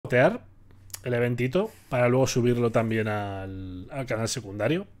sabotear el eventito para luego subirlo también al canal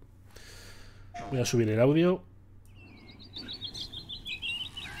secundario. Voy a subir el audio.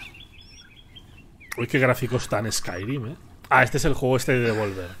 Uy, qué gráficos tan Skyrim, ¿eh? Ah, este es el juego este de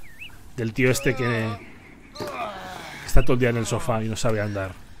Devolver. Del tío este que está todo el día en el sofá y no sabe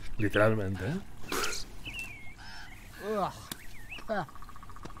andar. Literalmente, ¿eh?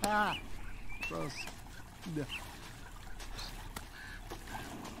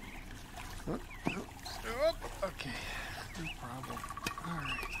 Okay, no problem. All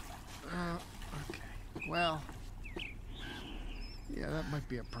right. Okay. Well, yeah, that might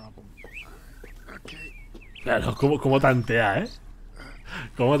be a problem. Okay. Claro, como tantea, ¿eh?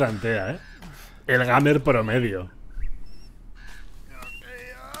 Como tantea, ¿eh? El gamer promedio.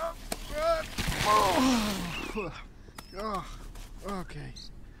 Okay.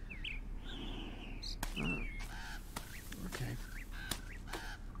 Okay.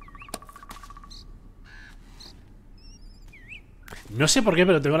 No sé por qué,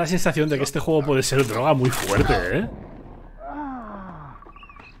 pero tengo la sensación de que este juego puede ser droga muy fuerte, ¿eh?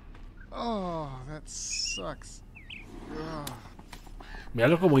 Oh, that sucks.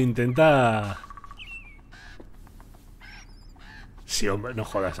 Míralo como intenta... Sí, hombre, no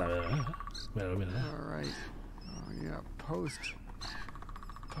jodas, a ver, ¿eh? Míralo, míralo. All right. Oh, yeah, post.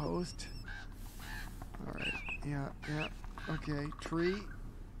 All right. Yeah. Okay, tree.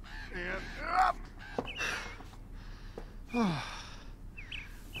 And up.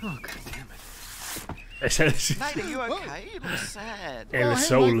 Oh, god damn it. Es el... Mate, are you okay? You look sad. El hey,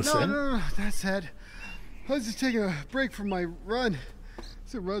 Souls, Mike, ¿eh? no, that's sad. I was just taking a break from my run.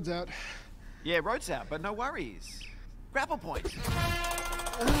 So road's out. Yeah, road's out, but no worries. Grapple point.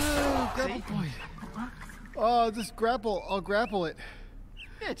 Oh, grapple point. Oh, just grapple. I'll grapple it.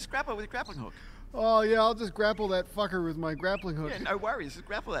 Yeah, just grapple with a grappling hook. Oh, yeah, I'll just grapple that fucker with my grappling hook. Yeah, no worries. Just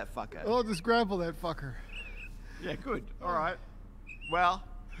grapple that fucker. I'll just grapple that fucker. Yeah, good. All right. Well,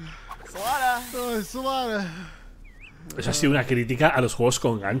 Salada. Oh, Salada. Eso ha sido una crítica a los juegos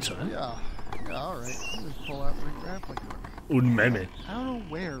con gancho, ¿eh? Yeah, all right. I'll just pull out my grappling hook. Un meme. I don't know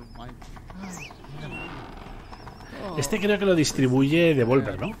where my... Oh. Este creo que lo distribuye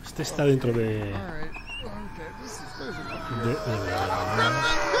Devolver, ¿no? Este está dentro de... All right. Okay, there's enough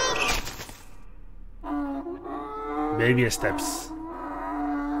here. Baby Steps.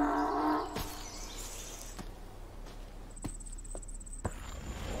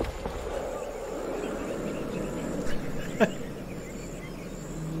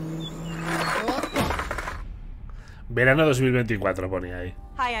 Verano 2024 ponía ahí.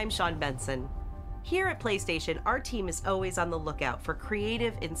 Hi, I'm Sean Benson. Here at PlayStation, our team is always on the lookout for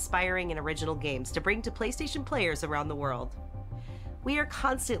creative, inspiring, and original games to bring to PlayStation players around the world. We are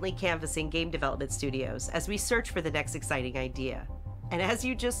constantly canvassing game development studios as we search for the next exciting idea. And as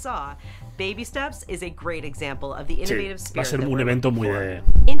you just saw, Baby Steps is a great example of the innovative Sí, va a spirit ser that un we're evento looking muy for.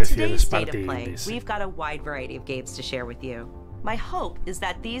 de In First today's State Party of Play, indies. we've got a wide variety of games to share with you. My hope is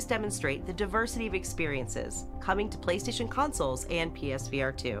that these demonstrate the diversity of experiences coming to PlayStation consoles and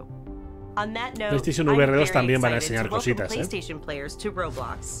PSVR 2. On that note, PlayStation I'm VR 2 very también van a excited enseñar to welcome cositas, ¿eh? PlayStation players to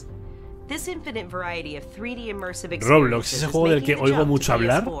Roblox. This infinite variety of 3D immersive Roblox, ese experiences juego is del que making the oigo jump mucho to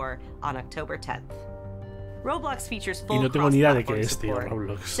hablar. PS4 on October 10th. Roblox features Y full no tengo ni idea de qué cross-platform es, tío, support,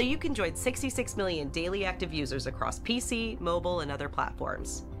 Roblox. so you can join 66 million daily active users across PC, mobile, and other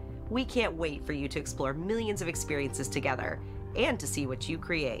platforms. We can't wait for you to explore millions of experiences together and to see what you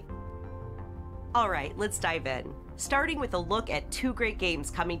create. All right, let's dive in. Starting with a look at two great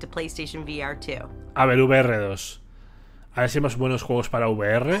games coming to PlayStation VR 2. A ver, VR2. A ver si hay más buenos juegos para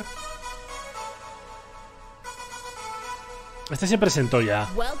VR. Este se presentó ya.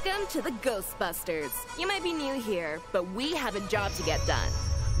 Welcome to the Ghostbusters. You might be new here, but we have a job to get done.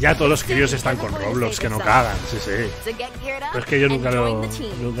 Ya todos los críos están con Roblox, que no cagan, sí, sí. So get geared up Pero es que yo nunca and lo join the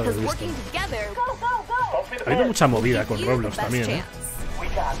team, he visto. working together, Ha habido mucha movida con give you Roblox the best también, ¿eh?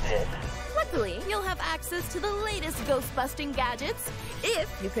 chance. Luckily, you'll have access to the latest ghost-busting gadgets, if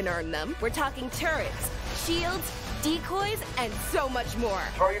you can earn them. We're talking turrets, shields, decoys, and so much more.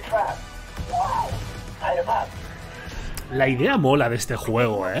 Throw your trap. Wow. Light 'em up. La idea mola de este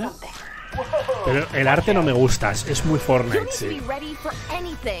juego, ¿eh? Pero el arte no me gusta, es muy You Fortnite, need to be sí. ready for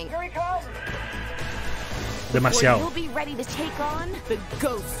anything. Here he comes. Or Demasiado. you'll be ready to take on the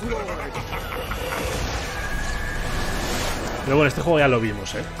Ghost Lord. Pero bueno, este juego ya lo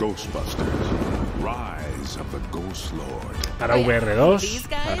vimos, ¿eh? Ghostbusters, Rise of the Ghost Lord. Para Oh, yeah. VR2, These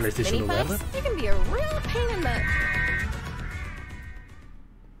para guys, PlayStation mini VR. pups, they can be a real pain in the...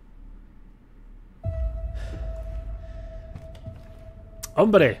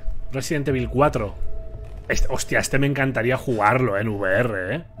 ¡Hombre! Resident Evil 4. Hostia, este me encantaría jugarlo en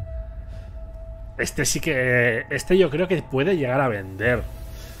VR, ¿eh? Este sí que... Este yo creo que puede llegar a vender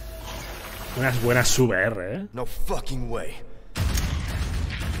unas buenas VR, ¿eh? No fucking way.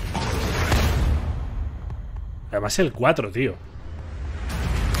 Además el 4, tío.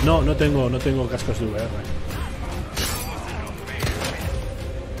 No tengo cascos de VR.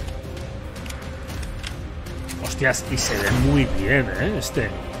 Hostias, y se ve muy bien, ¿eh? Este.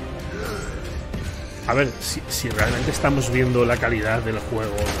 A ver, si realmente estamos viendo la calidad del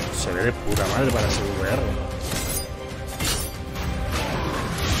juego, se ve de puta madre para ser VR.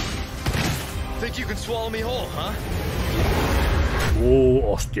 Think you can swallow me whole, huh?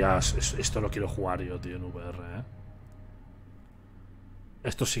 Hostias, esto lo quiero jugar yo, tío, en VR, ¿eh?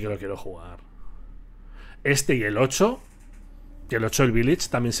 Esto sí que lo quiero jugar. Este y el 8, que el 8 del Village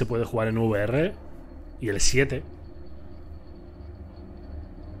también se puede jugar en VR, y el 7.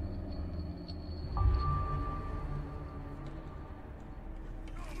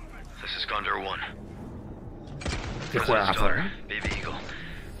 This is Condor 1. ¿Qué juegazo, eh? Baby Eagle.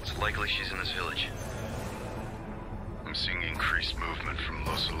 It's likely she's in this village. I'm seeing increased movement from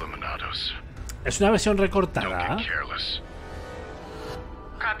Los Eliminados. Es una versión recortada. Don't get careless.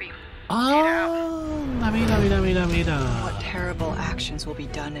 Copy. Ah, mira. What terrible actions will be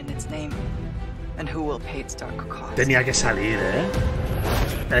done in its name, and who will pay its dark cost? Tenía que salir, ¿eh?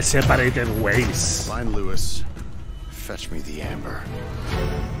 El Separated Ways. Find Lewis. Fetch me the amber.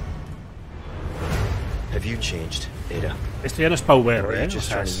 Have you changed, Ada? Esto ya no es pa' VR, Or are ¿eh? you O just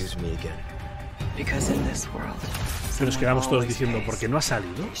sea, trying to use me again? Because in this world, que nos quedamos todos diciendo, ¿por qué no ha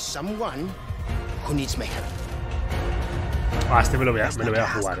salido? Someone who needs my help. Ah, este me lo voy a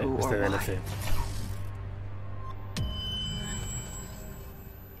jugar, ¿eh? Este DLC.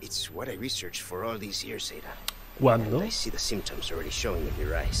 It's what I researched for all these years, Ada. ¿Cuándo? I see the symptoms already showing in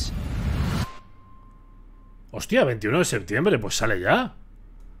your eyes. Hostia, 21 de septiembre, pues sale ya.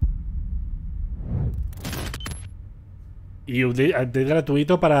 Y update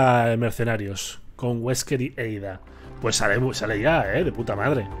gratuito para mercenarios con Wesker y Ada. Pues sale ya, de puta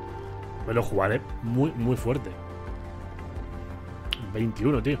madre. Me lo jugaré muy fuerte.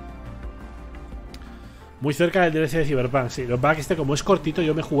 21, tío. Muy cerca del DLC de Cyberpunk. Sí, lo que pasa es que este, como es cortito,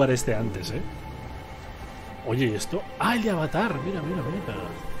 yo me jugaré este antes, Oye, ¿y esto? Ah, el de Avatar. Mira.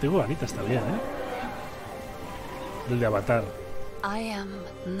 Tengo ganitas también, El de Avatar. I am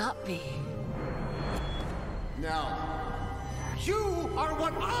Navi. Now, you are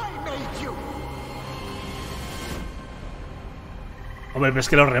what I made you. Hombre, pero es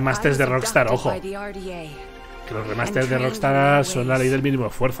que los remasters de Rockstar, ojo. Que los remasters de Rockstar son la ley del mínimo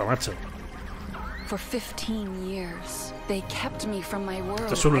esfuerzo, macho. Esto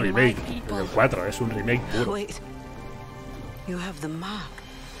es un remake del 4, es un remake puro. wait. You have the mark.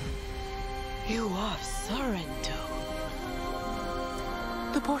 You are Sorrento.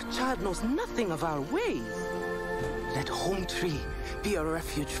 The poor child knows nothing of our ways. Let Home Tree be a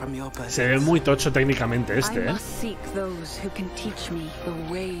refuge from your burdens. Se ve muy tocho técnicamente este,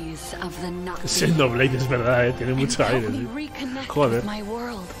 Siendo Blade, es verdad, tiene mucho aire, sí. Joder.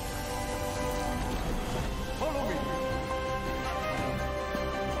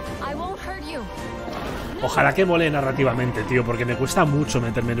 Ojalá que mole narrativamente, tío, porque me cuesta mucho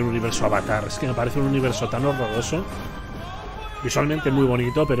meterme en el universo Avatar. Es que me parece un universo tan horroroso. Visualmente muy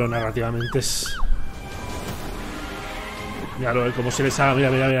bonito, pero narrativamente es... Míralo, como se les haga,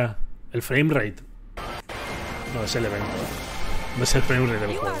 mira. El frame rate. No, es el evento. No es el frame rate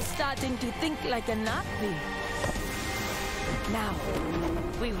del juego.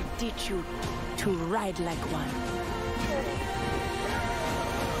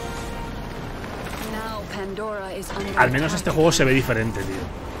 Al menos este juego se ve diferente, tío.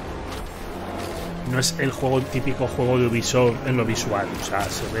 No es el típico juego de Ubisoft en lo visual. O sea,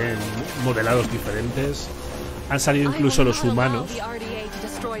 se ven modelados diferentes. Han salido incluso los humanos.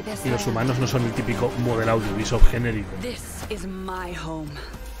 Y los humanos no son el típico modelado de Ubisoft genérico.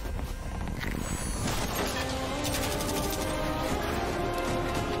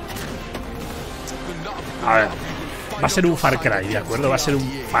 A ver, va a ser un Far Cry, ¿de acuerdo? Va a ser un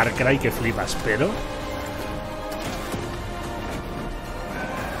Far Cry que flipas, pero...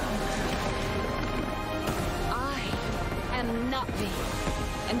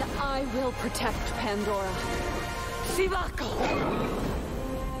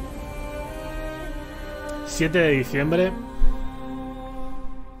 ...7 de diciembre...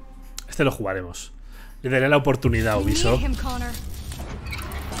 Este lo jugaremos. Le daré la oportunidad a Ubisoft.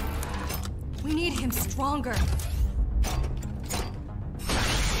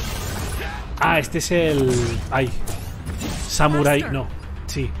 Ah, este es el... Ay. Samurai... No,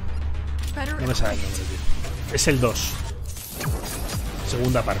 sí. No me sale el nombre, tío. Es el 2.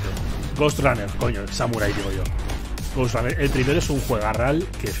 Segunda parte. Ghost Runner, coño, Samurai digo yo. Ghost Runner, el primero es un juegarral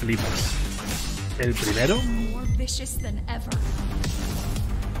que flipas. El primero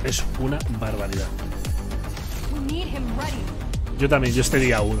es una barbaridad. Yo también, yo este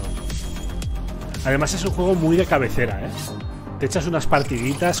día 1. Además es un juego muy de cabecera, ¿eh? Te echas unas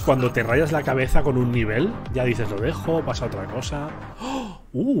partiditas, cuando te rayas la cabeza con un nivel, ya dices lo dejo, pasa otra cosa.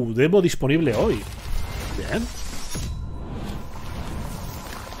 Demo disponible hoy. Bien.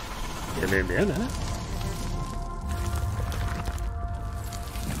 Bien, bien, ¿eh?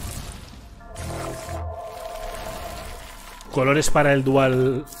 ¿Colores para el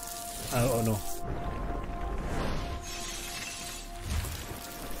dual o no?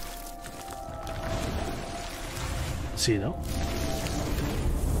 Sí, ¿no?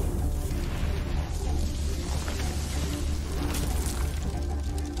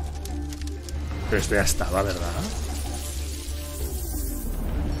 Pero esto ya estaba, ¿verdad?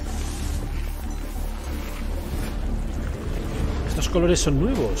 Estos colores son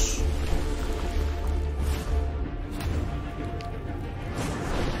nuevos.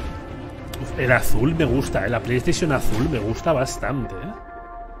 Uf, el azul me gusta, la PlayStation azul me gusta bastante, ¿eh?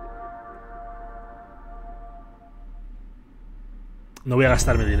 No voy a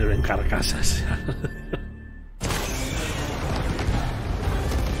gastarme dinero en carcasas.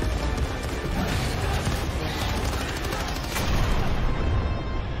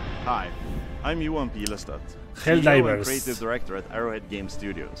 Hi, I'm Johan Pilestad, Helldivers, and creative director at Arrowhead Game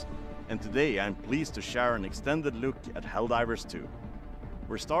Studios, and today I'm pleased to share an extended look at Helldivers 2.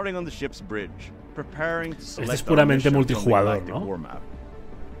 We're starting on the ship's bridge, preparing to select es puramente our mission multijugador, from the ¿no? war map.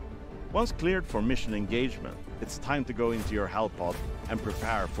 Once cleared for mission engagement, it's time to go into your hellpod and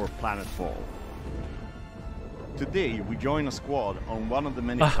prepare for planetfall. Today we join a squad on one of the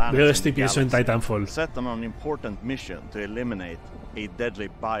many planets veo esto y in the pienso en galaxy, Titanfall. set on an important mission to eliminate a deadly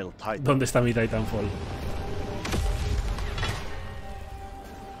bile titan. ¿Dónde está mi Titanfall?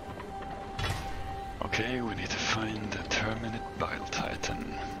 Okay, we need to find the terminate bile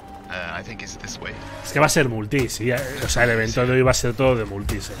titan. I think it's this way. Es que va a ser multi, sí. O sea, el evento de hoy va a ser todo de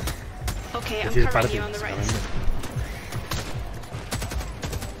multis, Okay, es I'm decir, covering you party, on the right.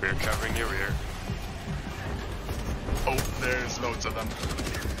 We're covering your rear. Oh, there's loads of them.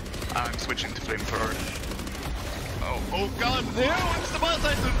 I'm switching to flamethrower. Oh god, no, it's the bile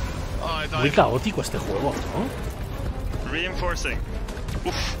titan! Oh, I died. Muy caótico este juego, ¿no? Reinforcing.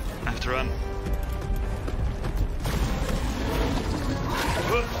 Oof, I have to run.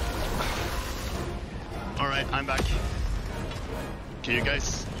 Alright, I'm back. Can you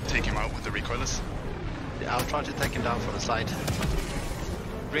guys take him out with the recoilless? Yeah, I'll try to take him down from the side.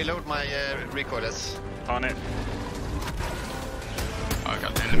 Reload my recoilless. On it. Oh, I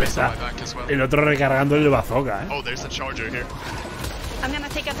got enemies on my back as well. El otro recargando el bazooka, ¿eh? Oh, there's a charger here. I'm gonna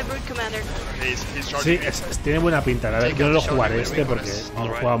take out the brood commander. He's Sí, charging. tiene buena pinta. A ver, yo no lo jugaré este porque no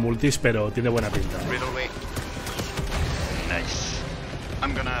juega multis, pero tiene buena pinta. Nice.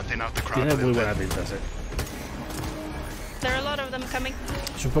 I'm gonna thin out the crowd. Tiene muy buena pinta, sí. There are a lot of them coming.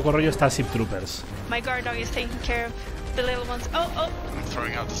 Es un poco rollo Starship Troopers. My guard dog is taking care of the little ones. Oh, oh! I'm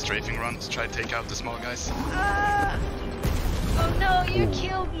throwing out the strafing run to try to take out the small guys. Ah! Oh no, you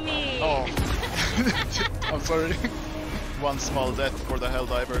killed me! Oh. I'm sorry. One small death for the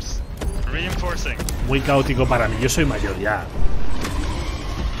Helldivers. Reinforcing. Muy caótico para mí. Yo soy mayor ya.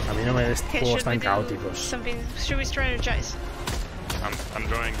 A mí no me des Okay, juegos should we tan do caóticos. something? Should we strategize? I'm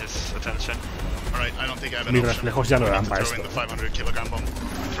drawing his attention. Alright, I don't think I have an Mis option. reflejos ya no I dan need to para throw in esto. the 500 kilogram bomb.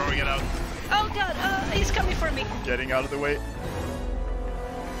 I'm throwing it out. Oh god, he's coming for me. Getting out of the way.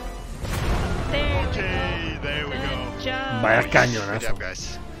 There Okay, there we go. job. Vaya Good cañonazo. job,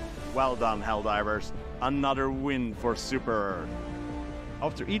 guys. Well done, Helldivers. Another win for Super Earth.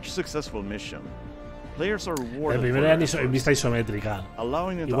 After each successful mission, players are El rewarded primero for era their en vista isométrica.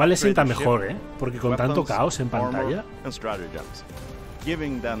 allowing them to Igual le upgrade sienta the ship, mejor, ¿eh? Porque con tanto weapons, caos en armor, pantalla, and stratagems,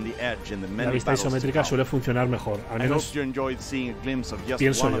 giving them the edge in the la many vista battles to isométrica come. suele funcionar mejor. Al I hope menos you enjoyed seeing a glimpse of just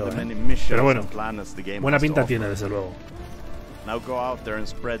pienso one yo, of the ¿eh? many missions Pero bueno, and planets the game buena has to pinta offer. tiene, desde luego. Now go out there and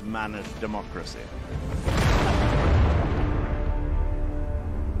spread managed democracy.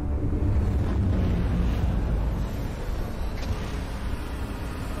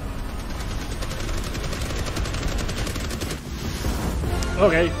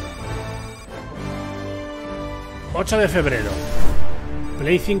 Ok. 8 de febrero.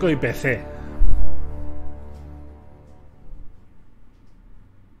 Play 5 y PC.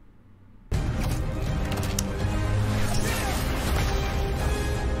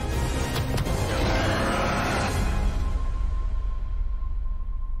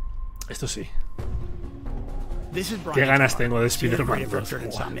 Esto sí. Qué ganas tengo de Spider-Man 2.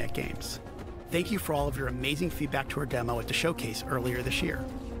 Insomniac Games. Thank you for all of your amazing feedback to our demo at the showcase earlier this year.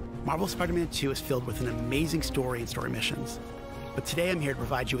 Marvel Spider-Man 2 is filled with an amazing story and story missions. But today I'm here to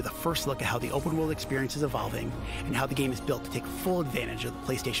provide you with a first look at how the open world experience is evolving and how the game is built to take full advantage of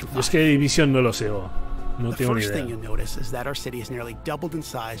the PlayStation 5. Yo es que Division no lo sigo. No tengo ni idea. The first thing you'll notice is that our city has nearly doubled in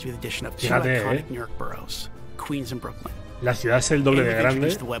size with the addition of two iconic New York boroughs, Queens and Brooklyn. La ciudad es el doble de grande.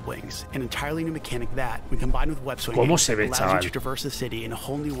 The web wings, an entirely new mechanic that, when combined with web swinging, ¿Cómo se ve, allows chaval? you to traverse the city in a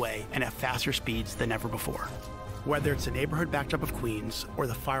whole new way and at faster speeds than ever before. Whether it's a neighborhood backdrop of Queens or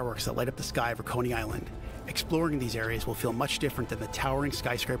the fireworks that light up the sky over Coney Island, exploring these areas will feel much different than the towering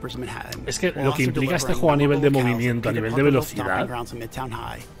skyscrapers of Manhattan. Es que lo que implica este juego a nivel de movimiento, a nivel de velocidad,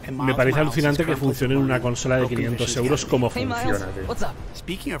 me parece alucinante que funcione en una consola de 500 euros como funciona.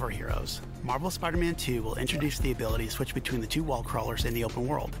 Speaking of our heroes, Marvel Spider-Man 2 will introduce the ability to switch between the two wall crawlers in the open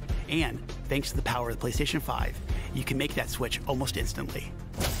world. And, thanks to the power of the PlayStation 5, you can make that switch almost instantly.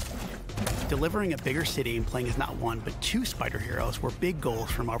 Delivering a bigger city and playing as not one but two spider heroes were big goals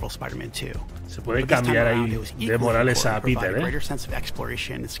for Marvel Spider-Man 2. Se puede cambiar ahí de Morales a Peter, a greater sense of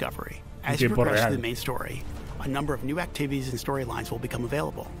exploration and discovery. As you progress through the main story, a number of new activities and storylines will become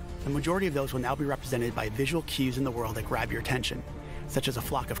available. The majority of those will now be represented by visual cues in the world that grab your attention, such as a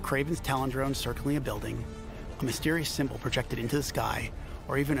flock of Kraven's Talon drones circling a building, a mysterious symbol projected into the sky,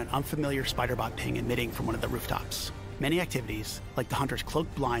 or even an unfamiliar spider-bot ping emitting from one of the rooftops. Many activities, like the hunter's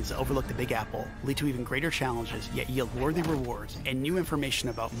cloaked blinds that overlook the Big Apple, lead to even greater challenges, yet yield worthy rewards and new information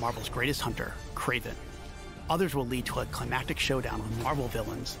about Marvel's greatest hunter, Kraven. Others will lead to a climactic showdown with Marvel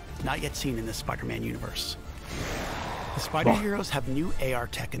villains not yet seen in this Spider-Man universe. The Spider Heroes have new AR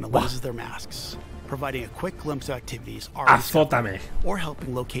tech in the lenses of their masks, providing a quick glimpse of activities already discovered, or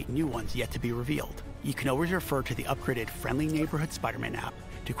helping locate new ones yet to be revealed. You can always refer to the upgraded Friendly Neighborhood Spider-Man app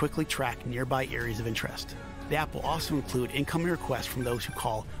to quickly track nearby areas of interest. The app will also include incoming requests from those who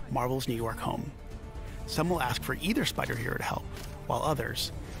call Marvel's New York home. Some will ask for either spider hero to help, while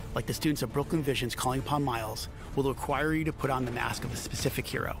others, like the students of Brooklyn Visions calling upon Miles, will require you to put on the mask of a specific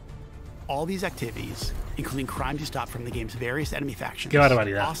hero. All these activities, including crimes you stop from the game's various enemy factions,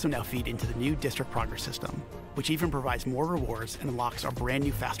 also now feed into the new District Progress system, which even provides more rewards and unlocks our brand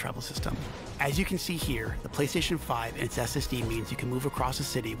new fast travel system. As you can see here, the PlayStation 5 and its SSD means you can move across the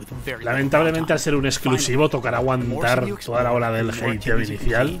city with very Lamentablemente, al ser un exclusivo, tocará aguantar toda la ola del hateo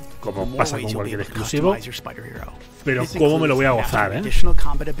inicial, como pasa con cualquier exclusivo. Pero cómo me lo voy a gozar, additional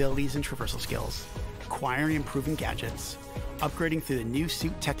combat abilities and traversal skills, acquiring and improving gadgets, upgrading through the new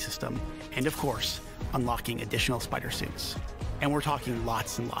suit tech system, and of course, unlocking additional spider suits. And we're talking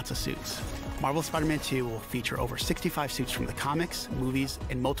lots and lots of suits. Marvel Spider-Man 2 will feature over 65 suits from the comics, movies,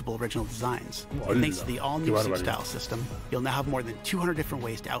 and multiple original designs. And thanks to the all-new suit style system, you'll now have more than 200 different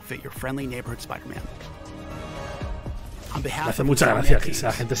ways to outfit your friendly neighborhood Spider-Man. Me hace mucha gracia que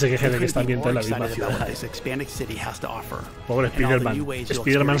esa gente se queje de que está ambientado en la misma ciudad. Pobre Spider-Man.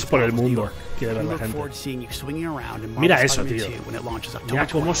 Spider-Man es por el mundo, quiere ver la gente. Mira eso, tío. Mira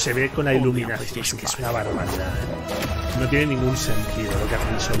cómo se ve con la iluminación. Es que es una barbaridad, No tiene ningún sentido lo que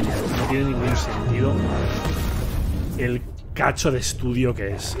hace el sonido. No tiene ningún sentido el cacho de estudio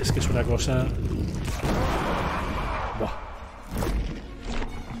que es. Es que es una cosa... Buah.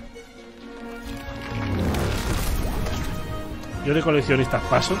 Yo de coleccionistas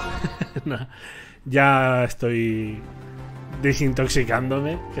paso. No, ya estoy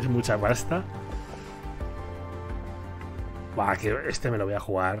desintoxicándome, que es mucha pasta. Buah, que este me lo voy a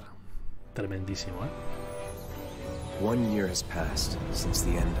jugar tremendísimo, ¿eh? 1 year has passed since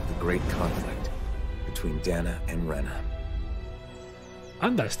the end of the great conflict between Dana and Rena.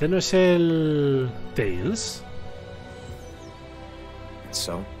 Anda, este no es el Tails. And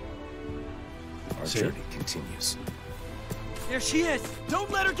so, our journey continues. There she is!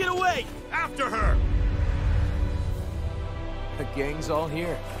 Don't let her get away! After her! The gang's all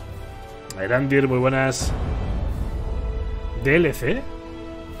here. Randir, muy buenas. ¿DLC?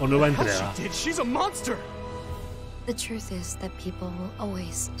 ¿O nueva entrega? She's a monster! The truth is that people will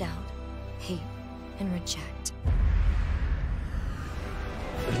always doubt, hate, and reject.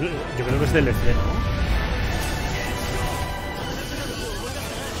 Yo creo que es DLC, ¿no?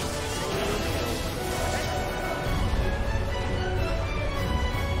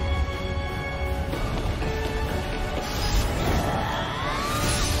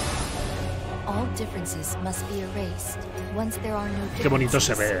 Differences must be erased. Once there are no differences, qué bonito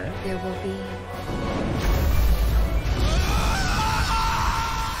se ve, ¿eh? There will be...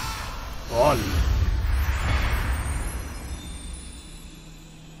 ¡Gol!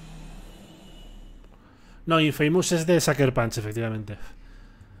 No, Infamous es de Sucker Punch, efectivamente.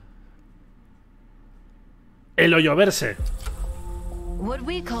 El hoyoverse. What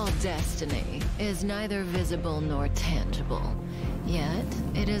we call destiny is neither visible nor tangible. Yet,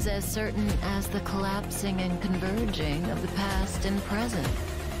 it is as certain as the collapsing and converging of the past and present.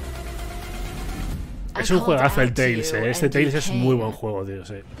 Es un juegazo el Tales, Este Tales es muy buen juego, tío,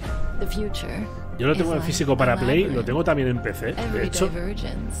 sí. Yo lo tengo en físico para Play, lo tengo también en PC, de hecho.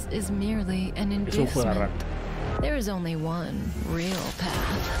 Es un juegarrán.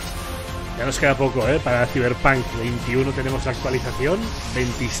 Ya nos queda poco, para Cyberpunk 21 tenemos la actualización,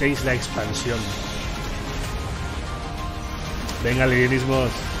 26 la expansión. Venga, alienismos.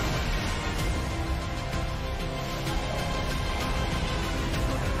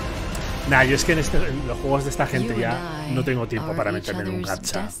 Nah, yo es que en los juegos de esta gente ya no tengo tiempo para meterme en un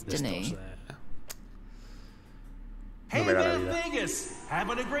gacha de estos. No me da la vida.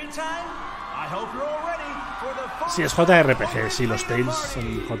 Sí, es JRPG, sí, los Tales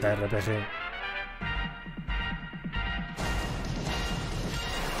son JRPG.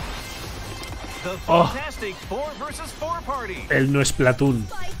 Oh, el no Splatoon.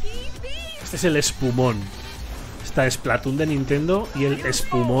 Este es el espumón. Está Splatoon de Nintendo y el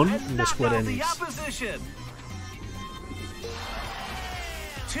espumón de Square Enix.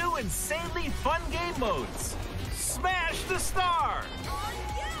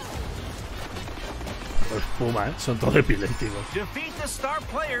 Espuma, son todos epilépticos.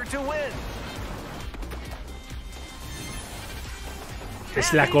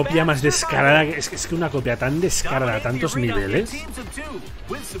 Es la copia más descarada. Es que una copia tan descarada a tantos niveles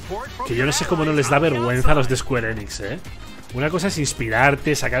que yo no sé cómo no les da vergüenza a los de Square Enix, Una cosa es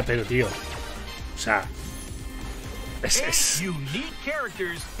inspirarte, sacar, pero tío, o sea,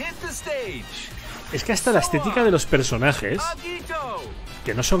 es que hasta la estética de los personajes,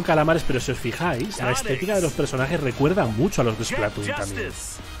 que no son calamares, pero si os fijáis, la estética de los personajes recuerda mucho a los de Splatoon también.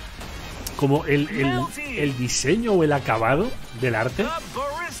 Como el diseño o el acabado del arte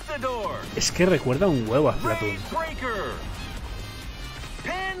es que recuerda un huevo a Splatoon.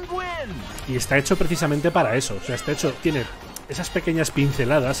 Y está hecho precisamente para eso. O sea, está hecho, tiene esas pequeñas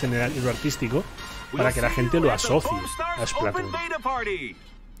pinceladas en el artístico para que la gente lo asocie a Splatoon.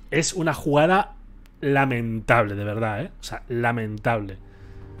 Es una jugada lamentable, de verdad, O sea, lamentable.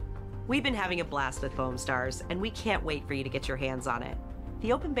 We've been having a blast with Foam Stars, and we can't wait for you to get your hands on it.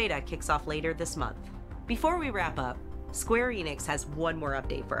 The open beta kicks off later this month. Before we wrap up, Square Enix has one more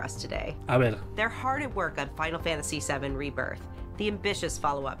update for us today. A ver. They're hard at work on Final Fantasy VII Rebirth, the ambitious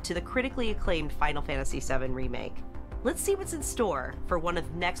follow-up to the critically acclaimed Final Fantasy VII Remake. Let's see what's in store for one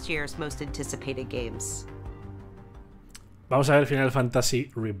of next year's most anticipated games. Vamos a ver Final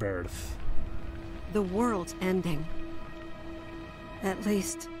Fantasy Rebirth. The world's ending. At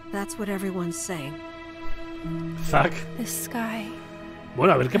least, that's what everyone's saying. Zack. The sky.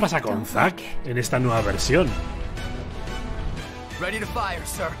 Bueno, a ver qué pasa con Zack en esta nueva versión.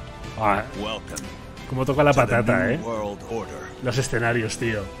 Ah, como toca la patata, Los escenarios,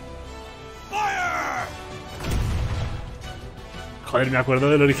 tío. Joder, me acuerdo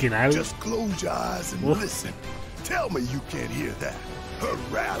del original.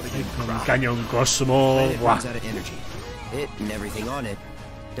 Un cañón Cosmo. Buah.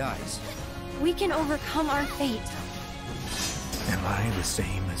 We can overcome our fate. Am I the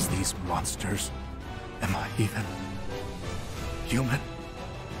same as these monsters? Am I even human?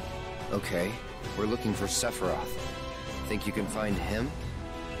 Okay, we're looking for Sephiroth. Think you can find him?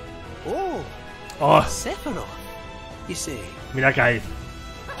 Oh, Sephiroth. You see. Mira Kai.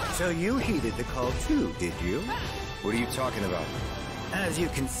 So you heeded the call too, did you? What are you talking about? As you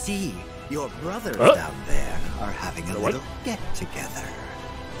can see, your brothers down there are having a little get-together.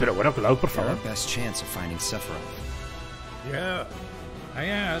 Pero bueno, Cloud, por favor. Our best chance of finding Sephiroth. Yeah, I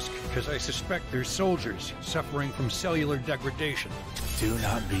ask because I suspect there's soldiers suffering from cellular degradation. Do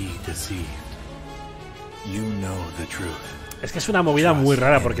not be deceived. You know the truth. Es que es una movida muy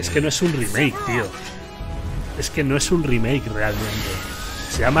rara porque es que no es un remake, tío. Es que no es un remake realmente.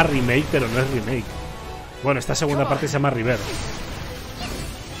 Se llama remake, pero no es remake. Bueno, esta segunda parte se llama Rebirth.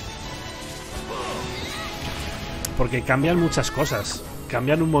 Porque cambian muchas cosas.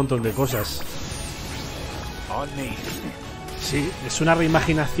 Cambian un montón de cosas. Sí, es una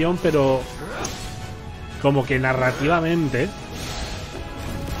reimaginación, pero como que narrativamente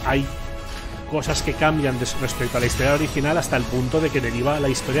hay cosas que cambian respecto a la historia original hasta el punto de que deriva la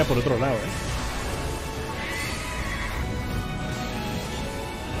historia por otro lado,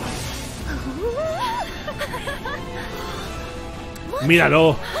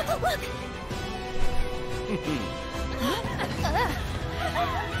 ¡Míralo!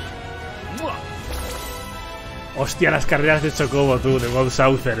 Hostia, las carreras de Chocobo, tú, de Bob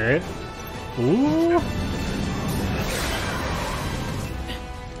Saucer,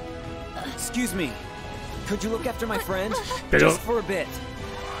 Excuse me. Could you look after my friend? Pero Just for a bit.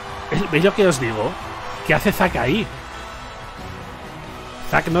 ¿Veis lo que os digo? ¿Qué hace Zack ahí?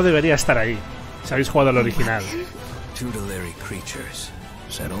 Zack no debería estar ahí. Si habéis jugado al original. Two Dileri creatures,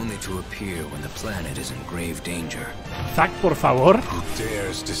 set only to appear when the planet is in grave danger. Zack, por favor. Who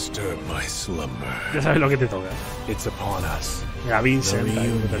dares disturb my slumber? Ya sabes lo que te toca. It's upon us. A Vincent, ahí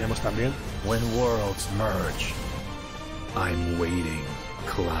lo tenemos también. When worlds merge, I'm waiting,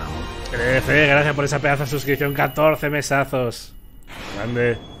 Cloud. Gracias por esa pedazo de suscripción. 14 mesazos.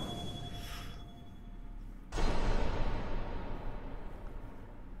 Grande.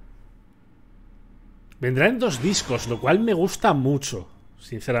 Vendrá en 2 discos, lo cual me gusta mucho,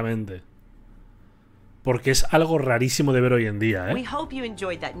 sinceramente. Porque es algo rarísimo de ver hoy en día, ¿eh? We hope you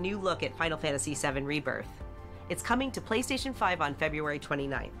enjoyed that new look at Final Fantasy VII Rebirth. It's coming to PlayStation 5 on February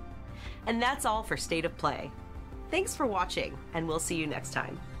 29th. And that's all for State of Play. Thanks for watching, and we'll see you next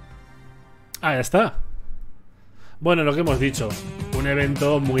time. Ah, ya está. Bueno, lo que hemos dicho. Un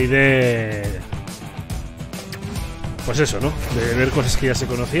evento muy de... Pues eso, ¿no? De ver cosas que ya se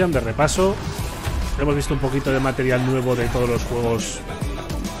conocían, de repaso. Hemos visto un poquito de material nuevo de todos los juegos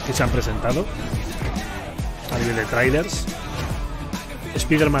que se han presentado a nivel de trailers.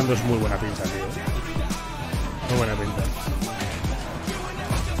 Spider-Man 2 muy buena pinta, tío. Muy buena pinta.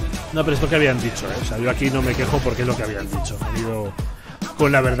 No, pero es lo que habían dicho, ¿eh? O sea, yo aquí no me quejo porque es lo que habían dicho. Han ido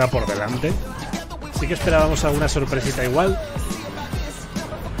con la verdad por delante. Sí que esperábamos alguna sorpresita igual,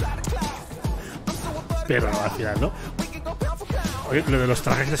 pero no, al final no. Oye, lo de los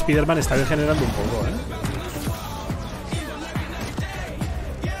trajes de Spider-Man está degenerando un poco, ¿eh?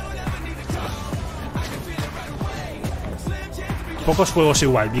 Pocos juegos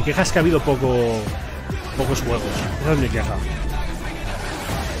igual. Mi queja es que ha habido pocos juegos. Esa es mi queja.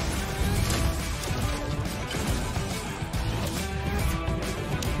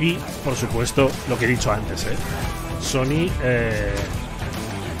 Y, por supuesto, lo que he dicho antes, ¿eh?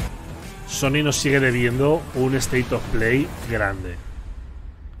 Sony nos sigue debiendo un State of Play grande.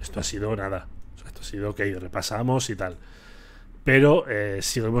 Esto ha sido nada. O sea, esto ha sido ok, repasamos y tal. Pero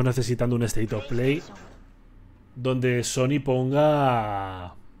seguimos necesitando un State of Play donde Sony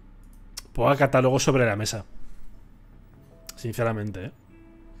ponga catálogo sobre la mesa. Sinceramente, ¿eh?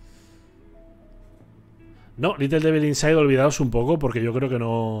 No, Little Devil Inside, olvidaos un poco porque yo creo que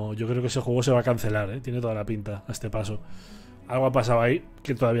no. Yo creo que ese juego se va a cancelar, ¿eh? Tiene toda la pinta a este paso. Algo ha pasado ahí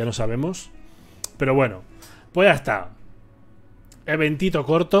que todavía no sabemos. Pero bueno, pues ya está. Eventito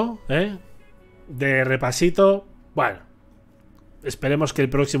corto, ¿eh? De repasito. Bueno, esperemos que el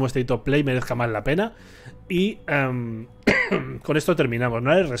próximo State of Play merezca más la pena. Y con esto terminamos,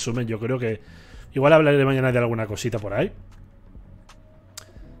 ¿no? El resumen, yo creo que igual hablaré mañana de alguna cosita por ahí.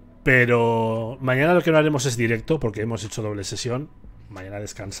 Pero mañana lo que no haremos es directo porque hemos hecho doble sesión. Mañana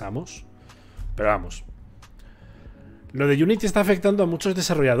descansamos. Pero vamos. Lo de Unity está afectando a muchos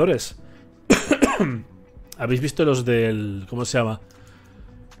desarrolladores. ¿Habéis visto los del... ¿cómo se llama?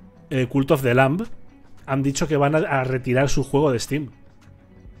 Cult of the Lamb? Han dicho que van a retirar su juego de Steam.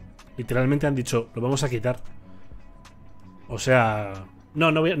 Literalmente han dicho, lo vamos a quitar. O sea... No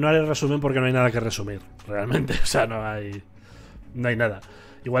haré el resumen porque no hay nada que resumir. Realmente, o sea, no hay nada.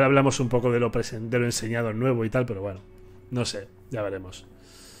 Igual hablamos un poco de lo enseñado nuevo y tal, pero bueno, no sé, ya veremos.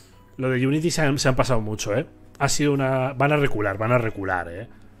 Lo de Unity se han pasado mucho, ¿eh? Ha sido una... Van a recular, ¿eh?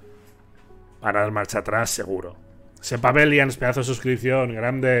 Van a dar marcha atrás, seguro. Sepabelians, pedazo de suscripción,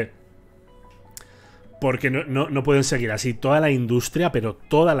 grande. Porque no pueden seguir así. Toda la industria, pero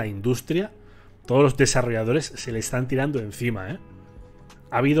toda la industria, todos los desarrolladores se le están tirando encima, ¿eh?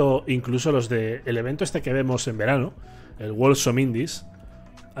 Ha habido incluso los de... El evento este que vemos en verano, el World Some Indies,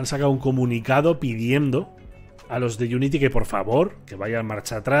 han sacado un comunicado pidiendo a los de Unity que por favor, que vayan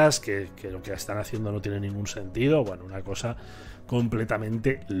marcha atrás, que lo que están haciendo no tiene ningún sentido. Bueno, una cosa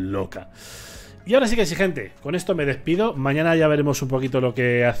completamente loca. Y ahora sí que sí, gente, con esto me despido. Mañana ya veremos un poquito lo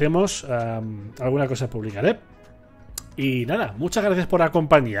que hacemos. Alguna cosa publicaré. Y nada, muchas gracias por la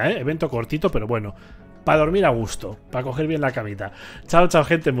compañía, ¿eh? Evento cortito, pero bueno, para dormir a gusto, para coger bien la camita. Chao, chao,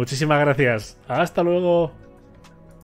 gente, muchísimas gracias. Hasta luego.